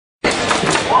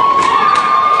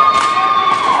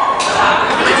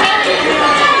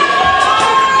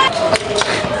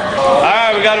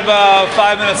got about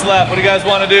 5 minutes left. What do you guys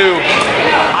want to do?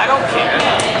 I don't care.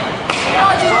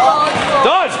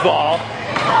 Dodgeball?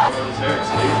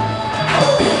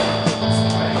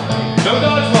 No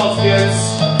dodgeball, kids.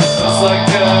 Looks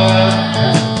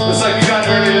like you got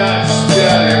dirty lunch. Get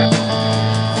out of here.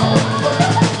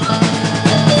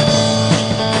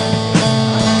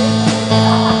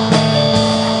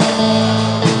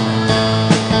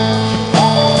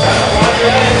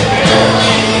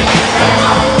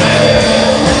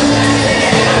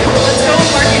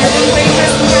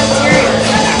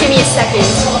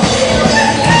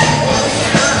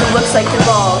 Looks like your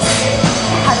balls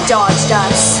have dodged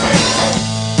us.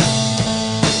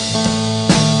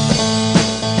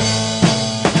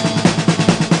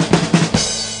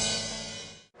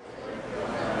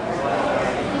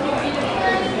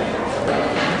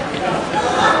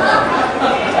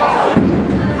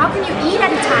 How can you eat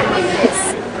at a time like this?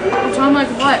 A time like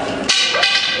what?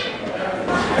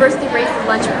 First they raised the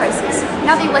lunch prices,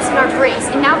 now they lessen our breaks,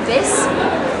 and now this?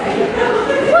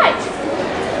 What?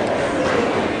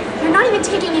 You're not even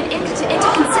taking it into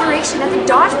consideration that the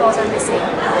dodgeballs are missing.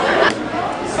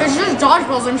 It's just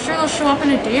dodgeballs. I'm sure they'll show up in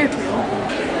a day or two.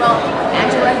 Well,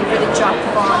 Angela, you really dropped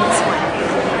the ball on this one.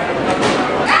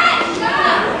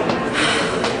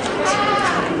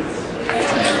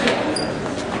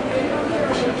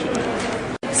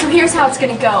 So here's how it's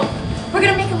gonna go. We're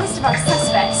gonna make a list of our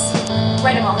suspects,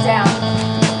 write them all down,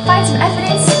 find some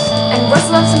evidence, and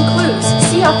rustle up some clues.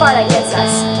 See how far that gets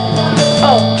us.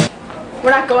 Oh. We're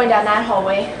not going down that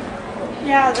hallway.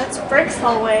 Yeah, that's Brick's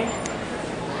hallway.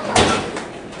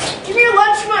 Give me your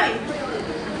lunch money.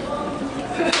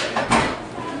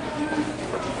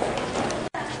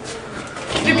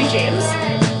 Could it be James?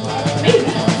 Maybe.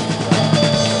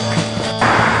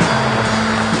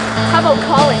 How about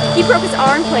Colin? He broke his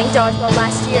arm playing dodgeball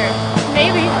last year.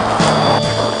 Maybe.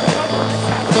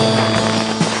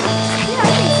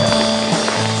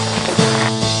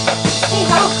 Hey,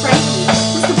 how about Frankie?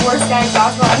 He's the worst guy in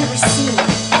dodgeball I've ever seen.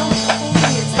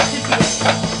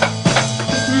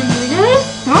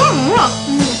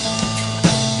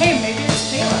 Hey, maybe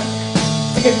it's Taylor.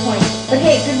 That's a good point. But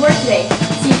hey, good work today.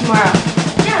 See you tomorrow.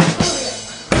 Yeah, totally.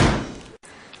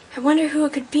 I wonder who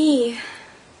it could be.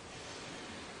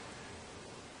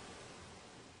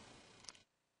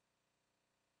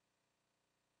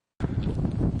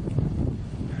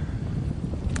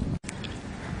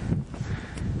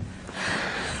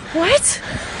 What?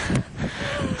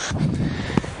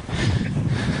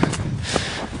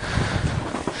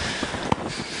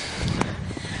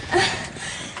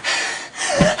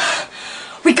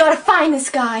 We gotta find this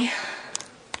guy.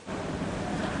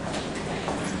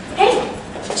 Hey,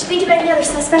 did you think of any other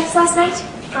suspects last night?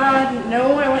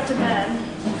 No, I went to bed.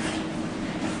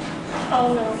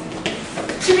 Oh no.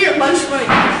 Give me your lunch money.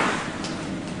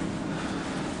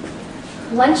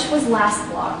 Lunch was last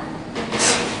block.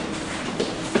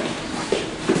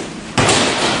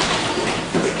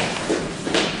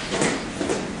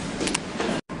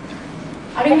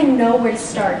 I don't even know where to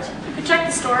start. You could check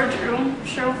the storage room. I'm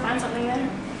sure we'll find something there.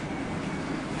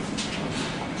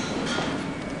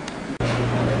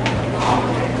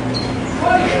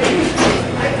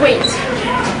 Wait,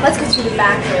 let's go through the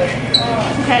back room.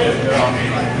 Okay.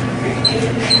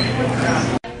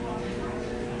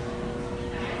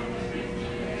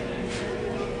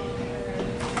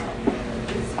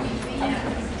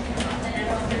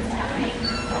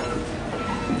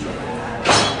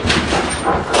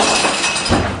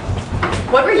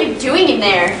 What were you doing in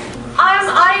there?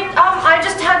 I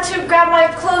just had to grab my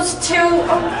clothes too.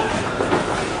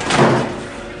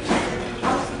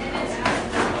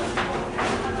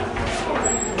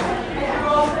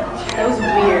 That was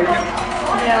weird.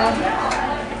 Yeah.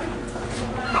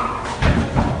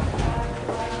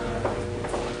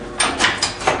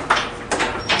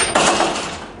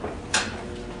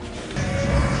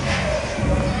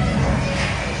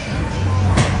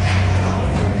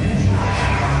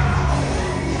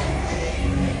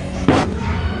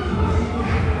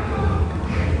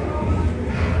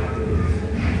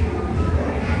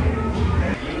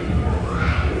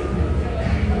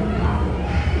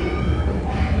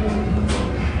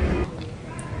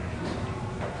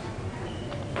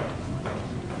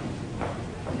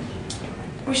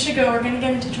 We should go. We're gonna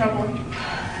get into trouble.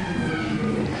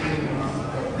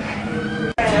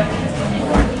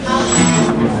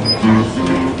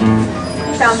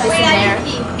 Found this in there.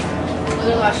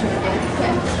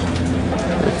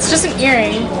 It's just an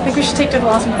earring. I think we should take it to the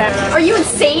lost and found. Are you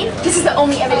insane? This is the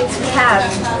only evidence we have.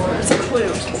 It's a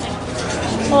clue.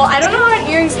 Well, I don't know how an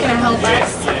earring's gonna help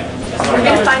us. We're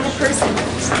gonna find the person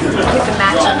with the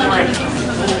matching one.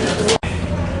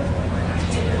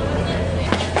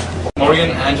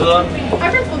 Morgan, Angela, Hi,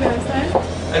 Principal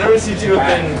Glamsteins. I noticed you two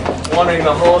have been wandering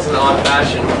the halls in odd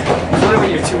fashion. I was wondering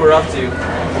what you two were up to.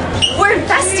 We're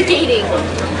investigating.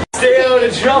 Stay out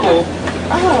of trouble.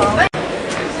 Oh.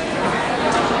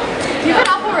 Give it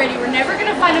up already. We're never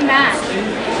gonna find a match.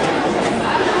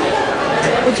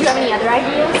 Would you have any other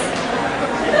ideas?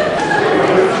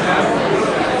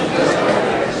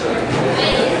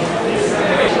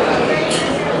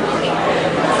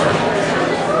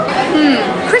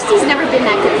 Christy's never been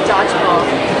that good at dodgeball.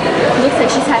 Looks like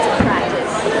she's had some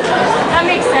practice. That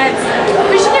makes sense.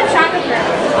 We should keep track of her.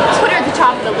 Put her at the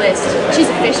top of the list. She's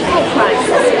a physical crime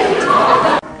suspect.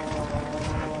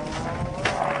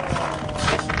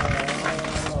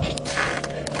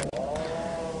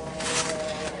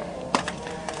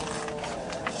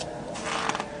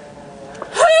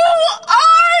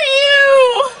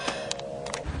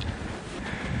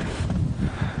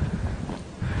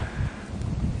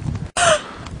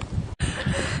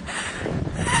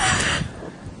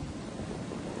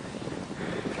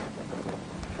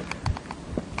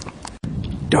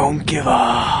 Don't give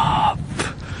up.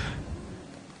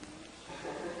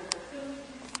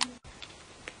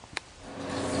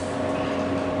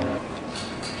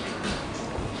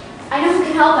 I know who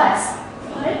can help us.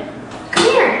 What? Come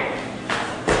here.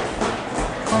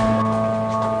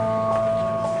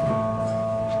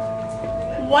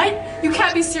 What? You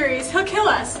can't be serious. He'll kill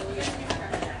us.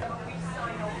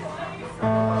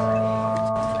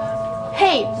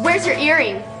 Hey, where's your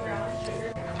earring?